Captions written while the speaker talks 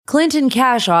Clinton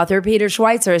Cash author Peter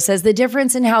Schweitzer says the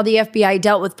difference in how the FBI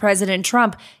dealt with President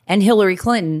Trump and Hillary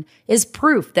Clinton is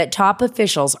proof that top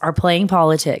officials are playing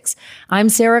politics. I'm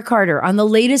Sarah Carter. On the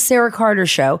latest Sarah Carter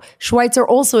Show, Schweitzer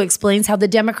also explains how the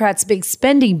Democrats' big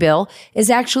spending bill is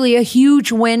actually a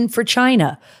huge win for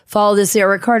China. Follow the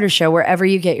Sarah Carter Show wherever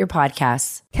you get your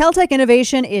podcasts. Keltec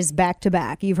innovation is back to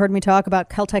back. You've heard me talk about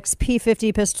Keltec's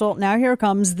P50 pistol. Now here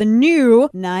comes the new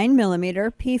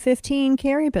 9mm P15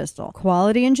 carry pistol.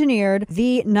 Quality engineered,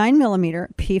 the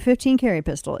 9mm P15 carry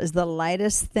pistol is the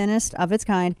lightest, thinnest of its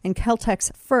kind and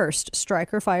Keltec's first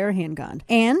striker fire handgun.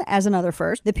 And as another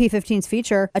first, the P15s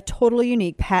feature a totally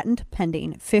unique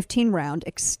patent-pending 15-round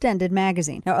extended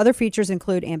magazine. Now other features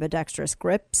include ambidextrous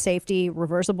grip, safety,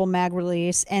 reversible mag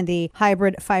release, and the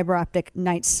hybrid fiber optic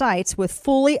night sights with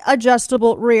fully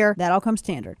adjustable rear. That all comes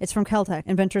standard. It's from Keltec,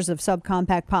 inventors of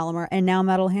subcompact polymer and now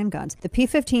metal handguns. The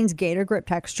P15's gator grip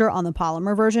texture on the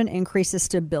polymer version increases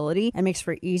stability and makes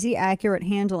for easy, accurate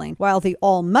handling, while the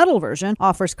all-metal version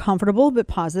offers comfortable but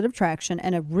positive traction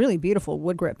and a really beautiful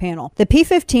wood grip panel. The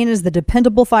P15 is the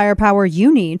dependable firepower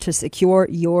you need to secure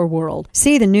your world.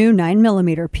 See the new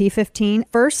 9mm P15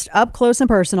 first up close and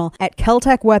personal at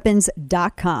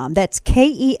KeltecWeapons.com. That's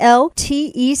KELTEC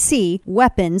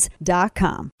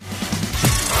weapons.com.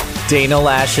 Dana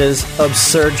Lash's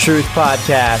Absurd Truth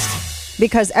Podcast.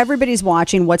 Because everybody's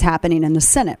watching what's happening in the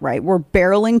Senate, right? We're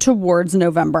barreling towards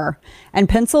November. And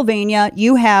Pennsylvania,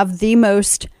 you have the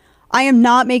most... I am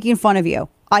not making fun of you.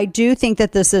 I do think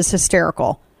that this is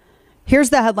hysterical. Here's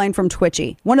the headline from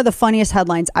Twitchy. One of the funniest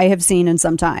headlines I have seen in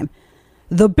some time.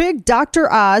 The big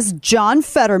Dr. Oz, John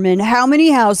Fetterman, how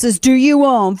many houses do you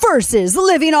own? Versus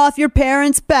living off your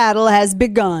parents' battle has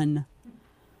begun.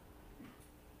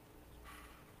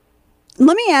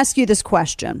 Let me ask you this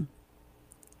question.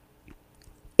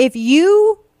 If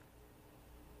you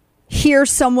hear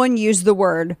someone use the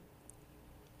word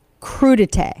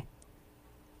crudité,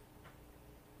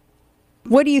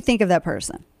 what do you think of that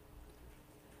person?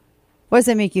 What does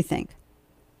that make you think?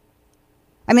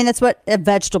 I mean, that's what a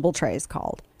vegetable tray is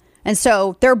called. And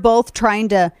so they're both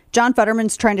John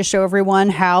Fetterman's trying to show everyone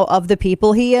how of the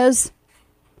people he is.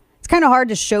 It's kind of hard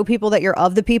to show people that you're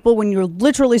of the people when you're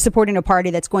literally supporting a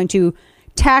party that's going to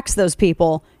tax those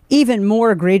people even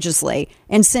more egregiously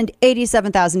and send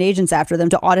 87,000 agents after them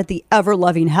to audit the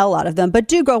ever-loving hell out of them. But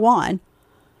do go on.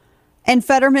 And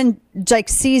Fetterman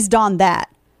seized on that.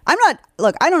 I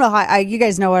don't know how you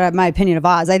guys know what my opinion of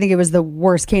Oz. I think it was the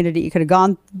worst candidate you could have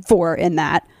gone for in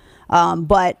that.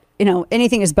 But,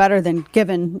 anything is better than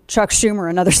giving Chuck Schumer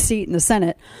another seat in the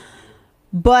Senate.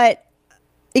 But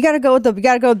you got to go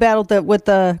battle with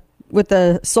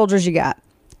the soldiers you got.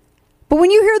 But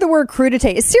when you hear the word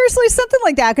crudité, is seriously something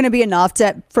like that going to be enough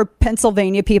for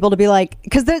Pennsylvania people to be like,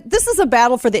 because this is a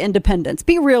battle for the independents.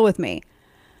 Be real with me.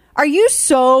 Are you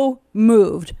so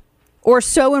moved or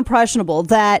so impressionable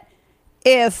that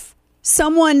if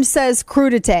someone says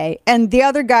crudité and the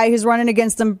other guy who's running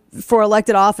against them for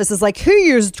elected office is like, he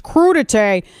used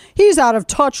crudité, he's out of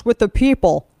touch with the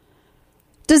people?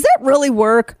 Does that really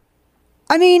work?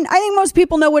 I mean, I think most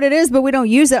people know what it is, but we don't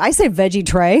use it. I say veggie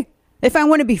tray. If I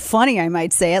want to be funny, I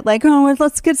might say it like, oh,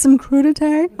 let's get some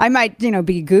crudité. I might,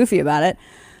 be goofy about it.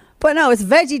 But no, it's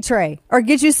veggie tray. Or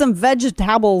get you some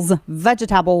vegetables.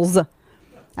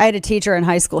 I had a teacher in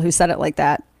high school who said it like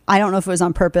that. I don't know if it was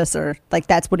on purpose or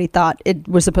that's what he thought it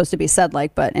was supposed to be said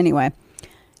like. But anyway,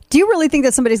 do you really think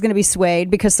that somebody's going to be swayed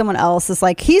because someone else is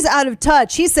like, he's out of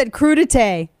touch, he said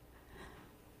crudité?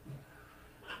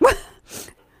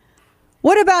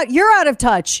 What about you're out of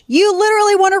touch? You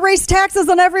literally want to raise taxes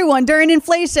on everyone during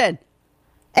inflation.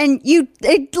 And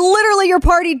literally your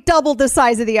party doubled the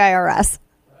size of the IRS.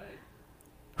 Right.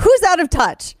 Who's out of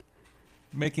touch?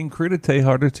 Making crudité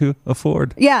harder to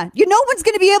afford. Yeah. No one's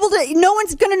going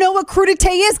to know what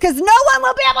crudité is because no one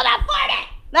will be able to afford it.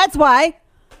 That's why.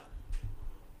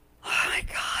 Oh my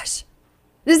gosh.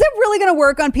 Is that really going to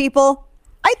work on people?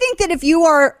 I think that if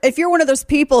you're one of those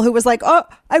people who was like, oh,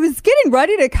 I was getting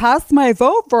ready to cast my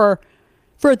vote for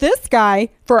this guy,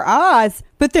 for Oz,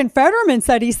 but then Fetterman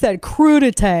said he said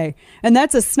crudité, and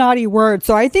that's a snotty word,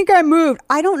 so I think I moved.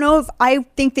 I don't know if I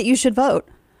think that you should vote.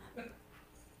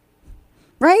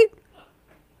 Right?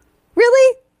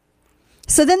 Really?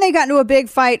 So then they got into a big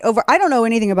fight over, I don't know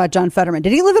anything about John Fetterman.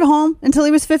 Did he live at home until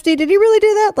he was 50? Did he really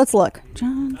do that? Let's look.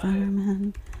 John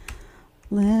Fetterman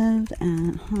lived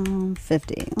at home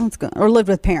 50. Let's go. Or lived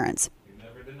with parents. You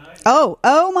never denied it.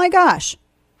 Oh my gosh.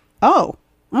 Oh,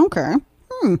 okay.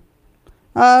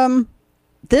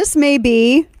 This may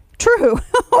be true.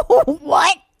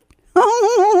 What?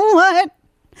 What?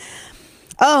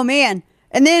 Oh man.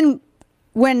 And then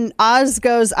when Oz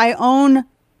goes, I own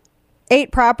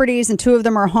 8 properties and 2 of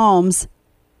them are homes.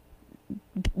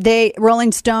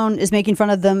 Rolling Stone is making fun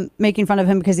of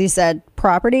him because he said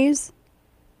properties.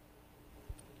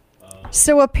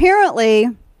 So apparently,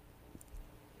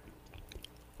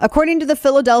 according to the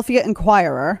Philadelphia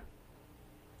Inquirer,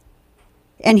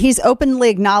 and he's openly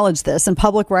acknowledged this and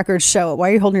public records show it. Why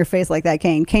are you holding your face like that,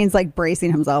 Kane? Kane's like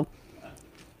bracing himself.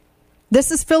 This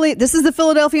is the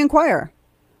Philadelphia Inquirer.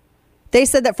 They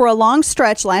said that for a long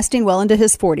stretch lasting well into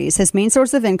his 40s, his main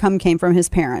source of income came from his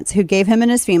parents, who gave him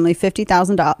and his family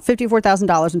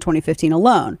 $54,000 in 2015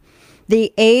 alone.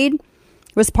 The aid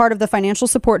was part of the financial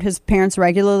support his parents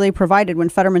regularly provided when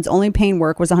Fetterman's only paying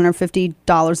work was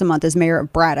 $150 a month as mayor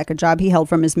of Braddock, a job he held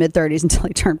from his mid-30s until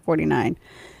he turned 49.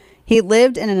 He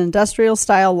lived in an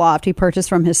industrial-style loft he purchased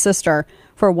from his sister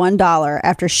for $1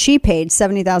 after she paid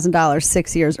 $70,000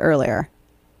 6 years earlier.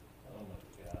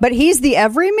 But he's the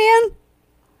everyman?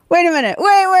 Wait a minute.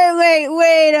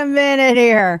 Wait a minute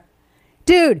here.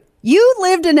 Dude, you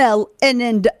lived in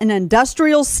an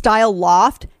industrial style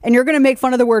loft and you're going to make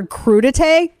fun of the word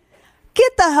crudité?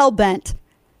 Get the hell bent.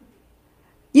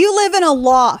 You live in a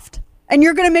loft and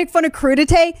you're going to make fun of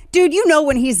crudité? Dude, you know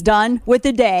when he's done with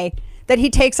the day that he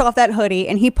takes off that hoodie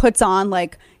and he puts on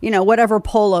like, whatever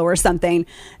polo or something.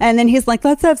 And then he's like,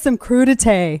 let's have some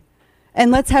crudité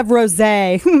and let's have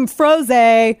rosé.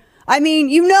 Frosé. I mean,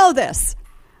 you know this.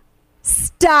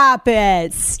 Stop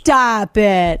it.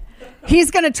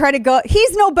 He's going to try to go.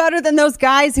 He's no better than those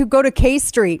guys who go to K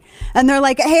Street and they're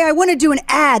like, hey, I want to do an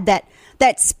ad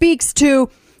that speaks to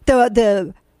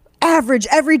the average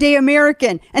everyday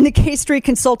American. And the K Street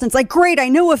consultant's like, great, I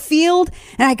know a field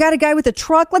and I got a guy with a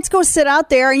truck. Let's go sit out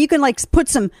there and you can like put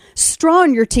some straw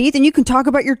in your teeth and you can talk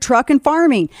about your truck and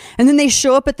farming. And then they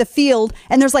show up at the field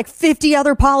and there's like 50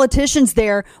 other politicians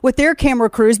there with their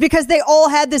camera crews because they all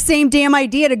had the same damn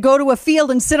idea to go to a field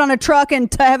and sit on a truck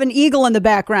and to have an eagle in the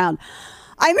background.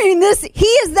 I mean, he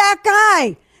is that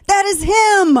guy. That is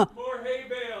him. More hay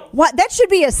bales. What? That should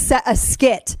be a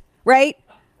skit, right?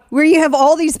 Where you have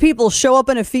all these people show up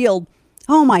in a field.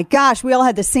 Oh my gosh, we all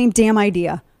had the same damn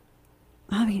idea.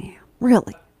 I mean,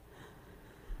 really.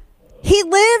 He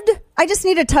lived, I just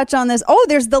need to touch on this. Oh,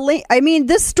 there's the link. I mean,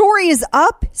 this story is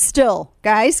up still,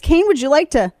 guys. Kane, would you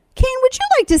like to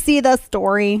see the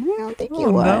story? I don't think you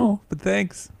would. No, but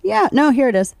thanks. Yeah, no, here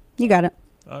it is. You got it.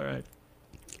 All right.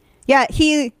 Yeah,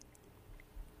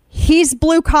 he's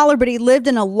blue collar, but he lived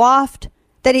in a loft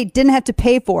that he didn't have to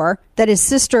pay for, that his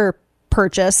sister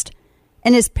purchased,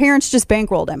 and his parents just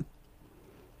bankrolled him.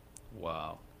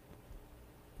 Wow.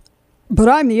 But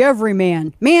I'm the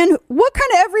everyman. Man, what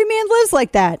kind of everyman lives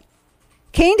like that?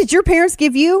 Kane, did your parents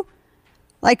give you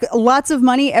like lots of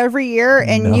money every year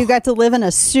and you got to live in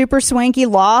a super swanky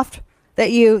loft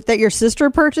that your sister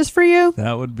purchased for you?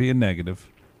 That would be a negative.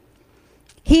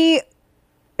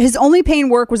 His only paying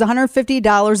work was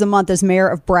 $150 a month as mayor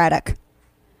of Braddock.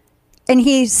 And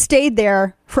he stayed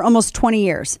there for almost 20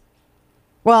 years.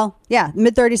 Well, yeah,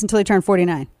 mid-30s until he turned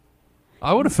 49.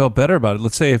 I would have felt better about it.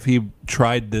 Let's say if he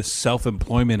tried this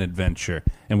self-employment adventure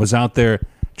and was out there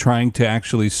trying to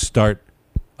actually start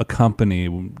a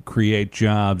company, create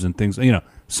jobs and things,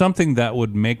 something that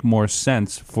would make more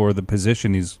sense for the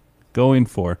position he's going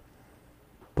for.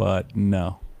 But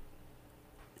no.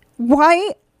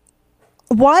 Why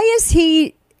is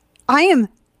he... I am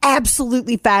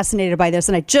absolutely fascinated by this,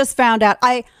 and I just found out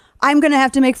I'm going to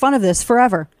have to make fun of this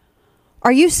forever.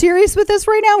 Are you serious with this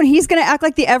right now? And he's going to act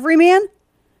like the everyman?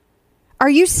 Are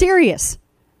you serious?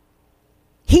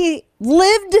 He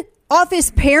lived off his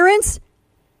parents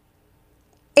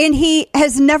and he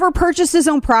has never purchased his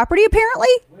own property,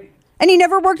 apparently? And he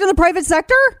never worked in the private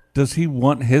sector? Does he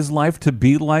want his life to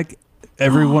be like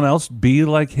everyone else, be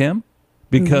like him?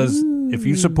 Because if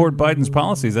you support Biden's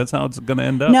policies, that's how it's going to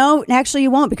end up. No, actually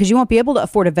you won't, because you won't be able to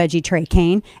afford a veggie tray,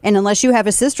 Kane. And unless you have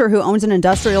a sister who owns an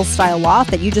industrial style loft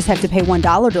that you just have to pay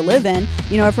 $1 to live in,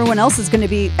 everyone else is going to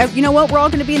be, you know what? We're all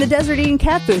going to be in the desert eating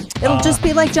cat food. It'll just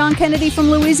be like John Kennedy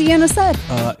from Louisiana said.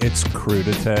 It's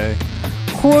crudité.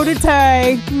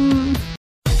 Crudité.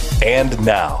 And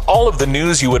now, all of the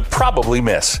news you would probably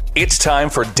miss. It's time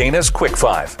for Dana's Quick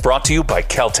Five, brought to you by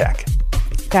Caltech.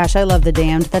 Gosh, I love The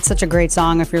Damned. That's such a great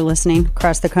song if you're listening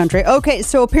across the country. Okay,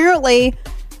 so apparently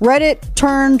Reddit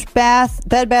turned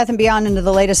Bed Bath & Beyond into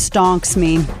the latest stonks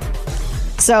meme.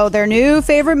 So their new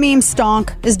favorite meme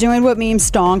stonk is doing what meme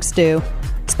stonks do,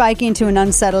 spiking to an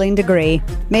unsettling degree.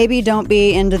 Maybe don't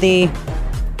be into the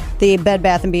Bed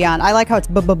Bath & Beyond. I like how it's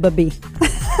B-B-B-B.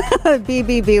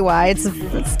 B-B-B-Y. It's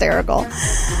hysterical.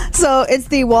 So it's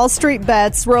the Wall Street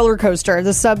Bets roller coaster, the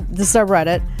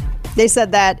subreddit. They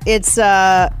said that it's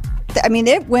I mean,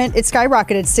 it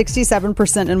skyrocketed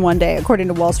 67% in one day, according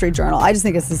to Wall Street Journal. I just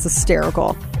think this is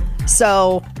hysterical.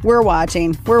 So we're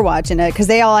watching it because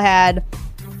they all had,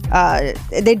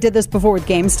 they did this before with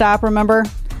GameStop, remember?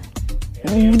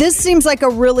 This seems like a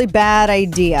really bad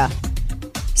idea.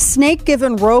 Snake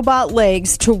given robot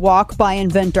legs to walk by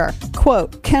inventor.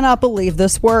 Quote, cannot believe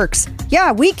this works.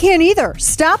 Yeah, we can't either.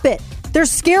 Stop it. They're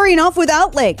scary enough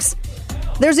without legs.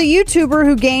 There's a YouTuber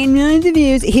who gained millions of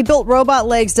views. He built robot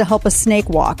legs to help a snake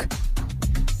walk.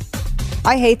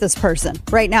 I hate this person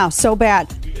right now so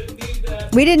bad.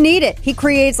 We didn't need it. He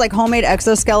creates like homemade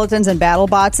exoskeletons and battle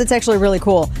bots. It's actually really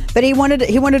cool. But he wanted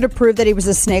to prove that he was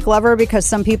a snake lover because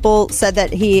some people said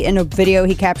that in a video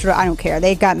he captured. I don't care.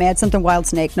 They got mad. Something wild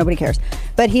snake. Nobody cares.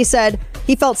 But he said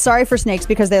he felt sorry for snakes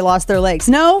because they lost their legs.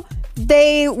 No,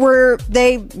 biblically,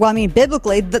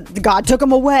 God took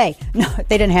them away. No,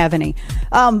 they didn't have any.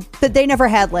 But they never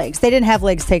had legs. They didn't have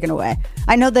legs taken away.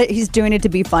 I know that he's doing it to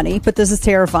be funny, but this is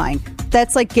terrifying.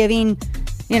 That's like giving,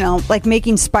 like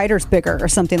making spiders bigger or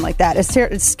something like that.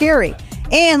 It's scary.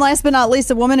 And last but not least,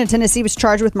 a woman in Tennessee was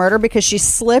charged with murder because she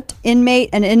slipped an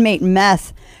inmate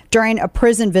meth during a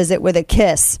prison visit with a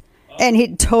kiss. And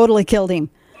he totally killed him.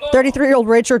 33-year-old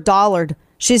Rachel Dollard.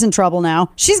 She's in trouble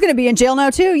now. She's going to be in jail now,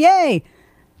 too. Yay.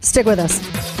 Stick with us.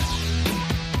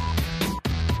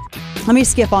 Let me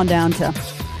skip on down to...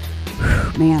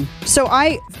 man. So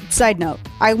side note,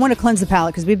 I want to cleanse the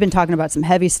palate because we've been talking about some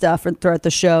heavy stuff throughout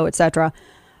the show, etc.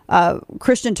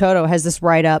 Christian Toto has this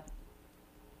write-up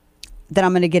that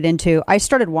I'm going to get into. I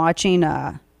started watching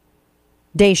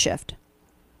Day Shift.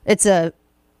 It's a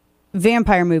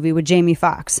vampire movie with Jamie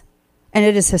Foxx, and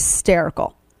it is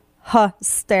hysterical.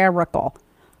 It's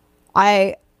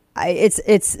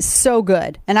so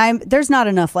good, and there's not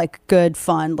enough like good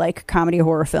fun like comedy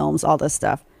horror films, all this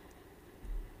stuff.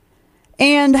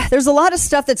 And there's a lot of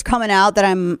stuff that's coming out that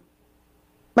I'm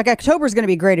like, October is going to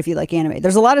be great if you like anime.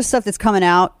 There's a lot of stuff that's coming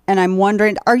out, and I'm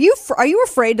wondering, are you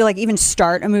afraid to like even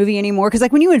start a movie anymore? Because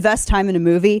like when you invest time in a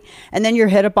movie and then you're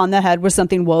hit up on the head with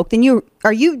something woke, then you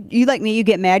like me, you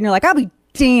get mad and you're like, I'll be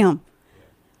damn.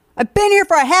 I've been here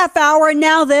for a half hour and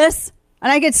now this,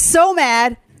 and I get so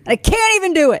mad and I can't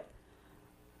even do it.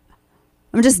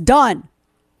 I'm just done.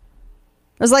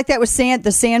 It was like that with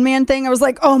the Sandman thing. I was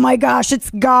like, oh my gosh, it's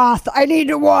goth. I need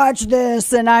to watch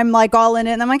this. And I'm like all in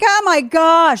it. And I'm like, oh my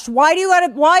gosh,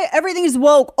 why everything is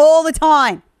woke all the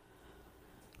time?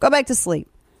 Go back to sleep.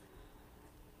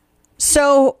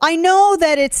 So I know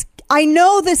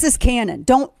this is canon.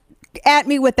 Don't at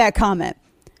me with that comment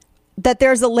that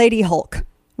there's a Lady Hulk,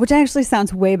 which actually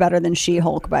sounds way better than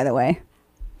She-Hulk, by the way.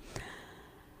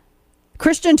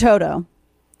 Christian Toto.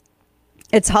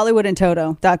 It's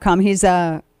HollywoodandToto.com. He's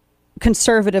a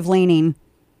conservative leaning,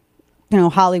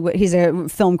 Hollywood. He's a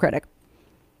film critic.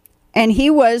 And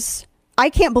I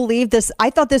can't believe this. I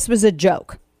thought this was a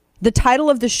joke. The title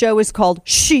of the show is called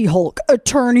She-Hulk,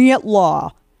 Attorney at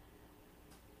Law.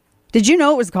 Did you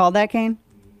know it was called that, Kane?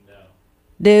 No.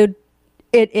 Dude,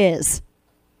 it is.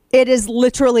 It is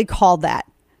literally called that.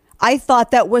 I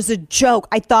thought that was a joke.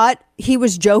 I thought he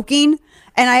was joking.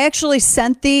 And I actually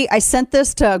sent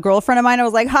this to a girlfriend of mine. I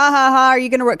was like, ha, ha, ha, are you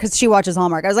going to, because she watches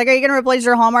Hallmark. I was like, are you going to replace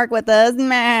your Hallmark with this?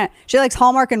 Meh. She likes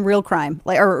Hallmark and real crime,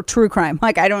 or true crime.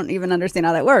 Like, I don't even understand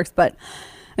how that works.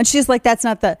 And she's like, is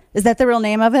that the real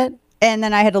name of it? And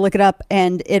then I had to look it up,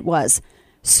 and it was.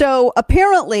 So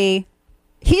apparently,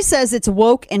 he says it's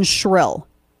woke and shrill.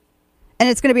 And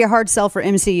it's going to be a hard sell for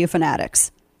MCU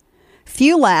fanatics.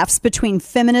 Few laughs between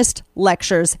feminist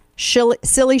lectures,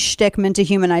 silly shtick meant to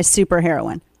humanize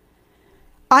superheroine.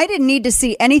 I didn't need to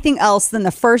see anything else than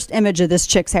the first image of this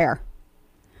chick's hair.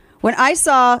 When I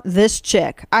saw this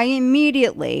chick,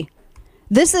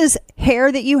 this is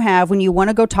hair that you have when you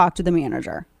want to go talk to the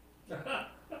manager.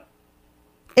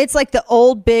 It's like the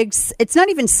old it's not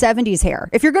even 70s hair.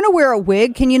 If you're going to wear a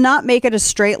wig, can you not make it a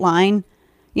straight line,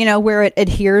 where it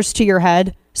adheres to your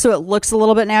head so it looks a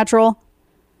little bit natural?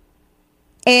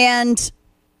 And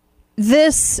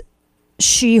this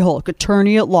She-Hulk,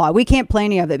 Attorney at Law. We can't play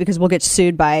any of it because we'll get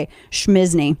sued by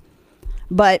Schmizny.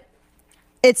 But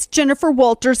it's Jennifer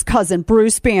Walters' cousin,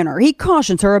 Bruce Banner. He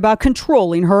cautions her about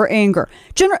controlling her anger.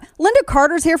 Linda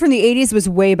Carter's hair from the 80s was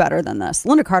way better than this.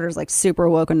 Linda Carter's like super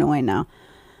woke annoying now.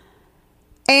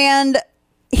 And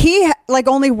he like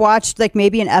only watched like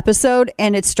maybe an episode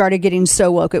and it started getting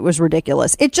so woke it was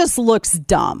ridiculous. It just looks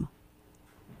dumb.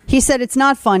 He said it's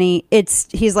not funny.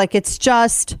 He's like, it's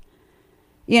just,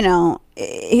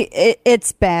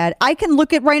 it's bad. I can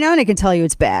look at right now and I can tell you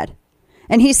it's bad.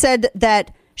 And he said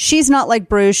that she's not like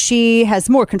Bruce. She has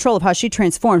more control of how she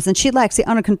transforms, and she lacks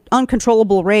the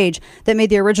uncontrollable rage that made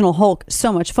the original Hulk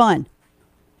so much fun.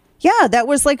 Yeah, that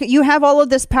was like, you have all of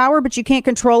this power, but you can't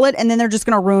control it, and then they're just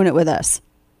going to ruin it with us.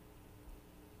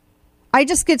 I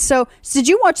just get so... Did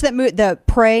you watch that movie, The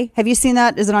Prey? Have you seen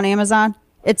that? Is it on Amazon?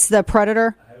 It's The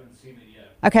Predator. I haven't seen it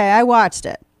yet. Okay, I watched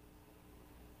it.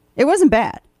 It wasn't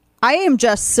bad. I am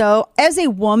just so... As a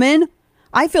woman,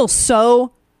 I feel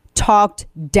so talked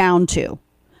down to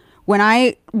when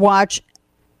I watch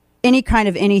any kind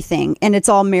of anything, and it's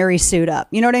all Mary suit up.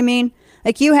 You know what I mean?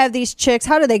 Like, you have these chicks.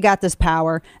 How do they got this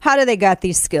power? How do they got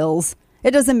these skills? It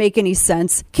doesn't make any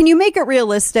sense. Can you make it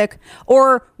realistic?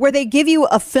 Or where they give you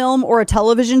a film or a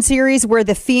television series where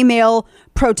the female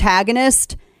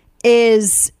protagonist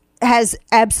has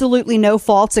absolutely no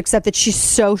faults except that she's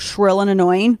so shrill and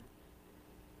annoying.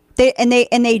 They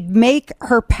make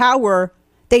her power,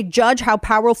 they judge how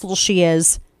powerful she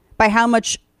is by how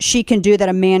much she can do that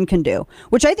a man can do,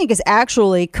 which I think is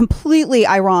actually completely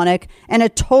ironic and a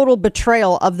total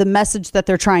betrayal of the message that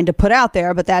they're trying to put out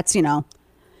there. But that's,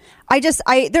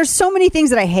 there's so many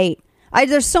things that I hate.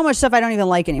 There's so much stuff I don't even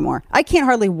like anymore. I can't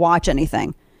hardly watch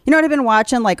anything. You know what I've been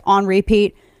watching like on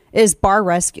repeat is Bar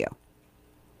Rescue.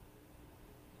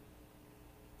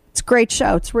 It's a great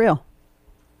show. It's real.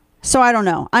 So I don't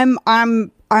know.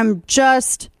 I'm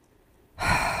just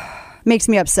makes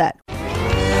me upset.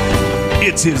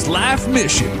 It's his life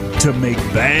mission to make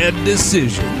bad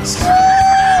decisions.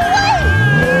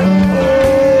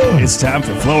 It's time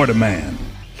for Florida Man.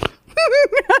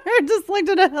 I just looked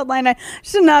at a headline. I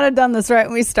should not have done this right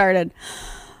when we started.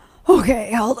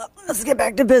 Okay, hold up. Let's get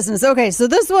back to business. Okay, so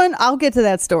this one, I'll get to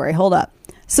that story. Hold up.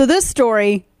 So this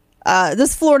story,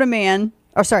 this Florida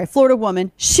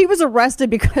woman, she was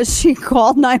arrested because she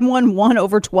called 911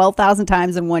 over 12,000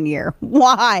 times in 1 year.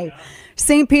 Why?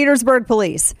 St. Petersburg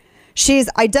police. She's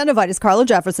identified as Carla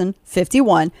Jefferson,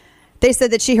 51. They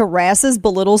said that she harasses,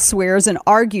 belittles, swears, and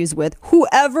argues with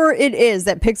whoever it is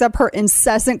that picks up her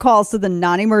incessant calls to the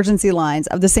non-emergency lines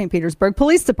of the St. Petersburg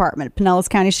Police Department, Pinellas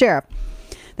County Sheriff.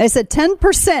 They said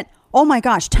 10%, oh my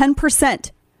gosh,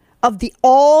 10% of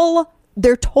all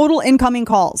their total incoming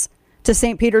calls to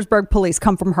St. Petersburg Police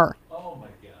come from her. Oh my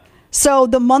God. So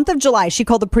the month of July, she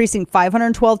called the precinct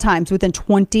 512 times within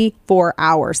 24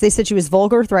 hours. They said she was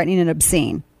vulgar, threatening, and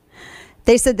obscene.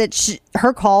 They said that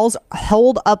her calls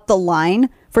hold up the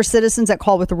line for citizens that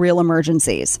call with real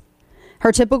emergencies.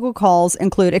 Her typical calls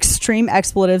include extreme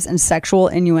expletives and sexual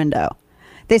innuendo.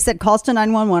 They said calls to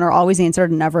 911 are always answered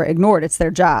and never ignored. It's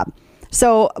their job.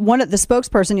 So the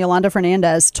spokesperson, Yolanda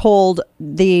Fernandez, told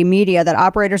the media that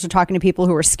operators are talking to people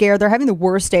who are scared. They're having the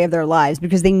worst day of their lives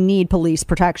because they need police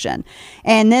protection.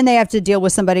 And then they have to deal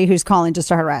with somebody who's calling just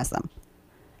to harass them.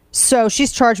 So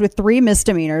she's charged with 3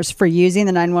 misdemeanors for using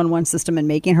the 911 system and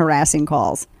making harassing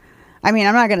calls. I mean,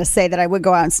 I'm not going to say that I would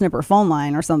go out and snip her phone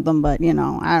line or something, but, I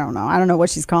don't know. I don't know what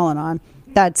she's calling on.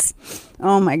 That's,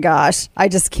 oh my gosh. I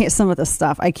just can't, some of this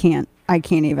stuff. I can't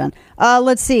even.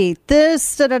 Let's see.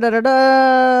 This, Oh,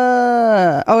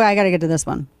 I got to get to this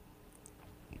one.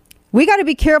 We got to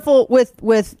be careful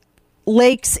with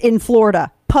lakes in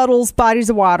Florida. Puddles, bodies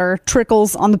of water,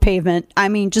 trickles on the pavement. I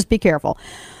mean, just be careful.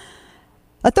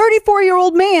 A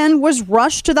 34-year-old man was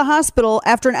rushed to the hospital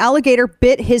after an alligator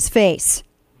bit his face.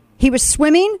 He was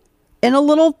swimming in a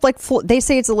little, they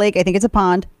say it's a lake. I think it's a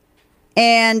pond.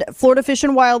 And Florida Fish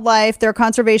and Wildlife, their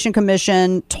Conservation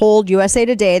Commission, told USA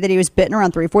Today that he was bitten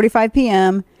around 3:45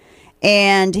 p.m.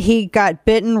 and he got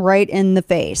bitten right in the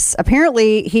face.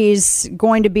 Apparently, he's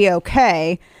going to be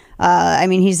okay.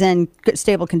 He's in good,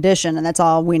 stable condition, and that's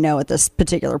all we know at this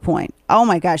particular point. Oh,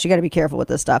 my gosh, you got to be careful with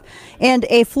this stuff. And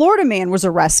a Florida man was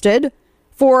arrested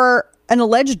for an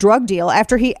alleged drug deal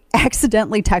after he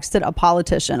accidentally texted a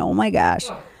politician. Oh, my gosh.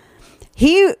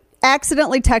 He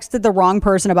accidentally texted the wrong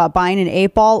person about buying an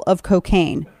 8-ball of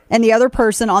cocaine. And the other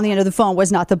person on the end of the phone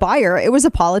was not the buyer. It was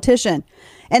a politician.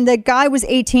 And the guy was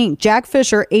 18. Jack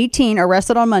Fisher, 18,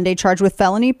 arrested on Monday, charged with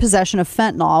felony possession of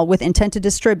fentanyl with intent to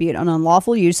distribute an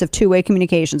unlawful use of two-way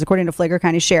communications, according to Flagler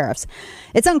County Sheriffs.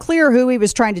 It's unclear who he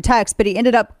was trying to text, but he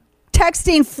ended up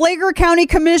texting Flagler County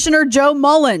Commissioner Joe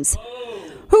Mullins,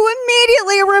 who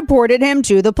immediately reported him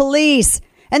to the police.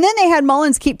 And then they had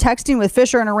Mullins keep texting with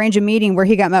Fisher and arrange a meeting where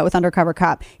he got met with undercover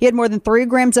cop. He had more than 3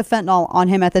 grams of fentanyl on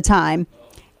him at the time.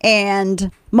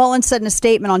 And Mullins said in a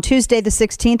statement on Tuesday, the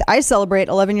 16th, I celebrate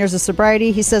 11 years of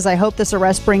sobriety. He says, I hope this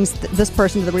arrest brings this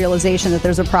person to the realization that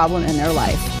there's a problem in their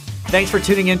life. Thanks for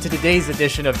tuning in to today's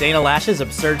edition of Dana Lash's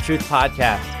Absurd Truth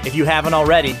Podcast. If you haven't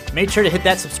already, make sure to hit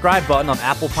that subscribe button on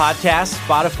Apple Podcasts,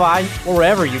 Spotify, or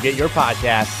wherever you get your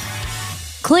podcasts.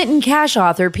 Clinton Cash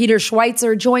author Peter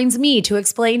Schweitzer joins me to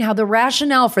explain how the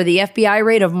rationale for the FBI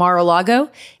raid of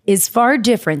Mar-a-Lago is far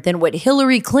different than what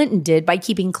Hillary Clinton did by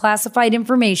keeping classified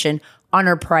information on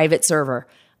her private server.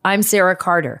 I'm Sarah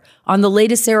Carter. On the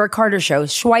latest Sarah Carter show,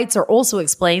 Schweitzer also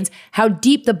explains how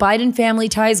deep the Biden family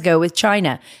ties go with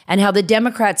China and how the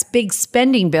Democrats' big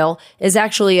spending bill is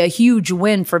actually a huge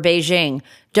win for Beijing.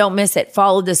 Don't miss it.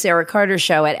 Follow the Sarah Carter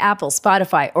show at Apple,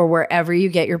 Spotify, or wherever you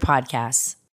get your podcasts.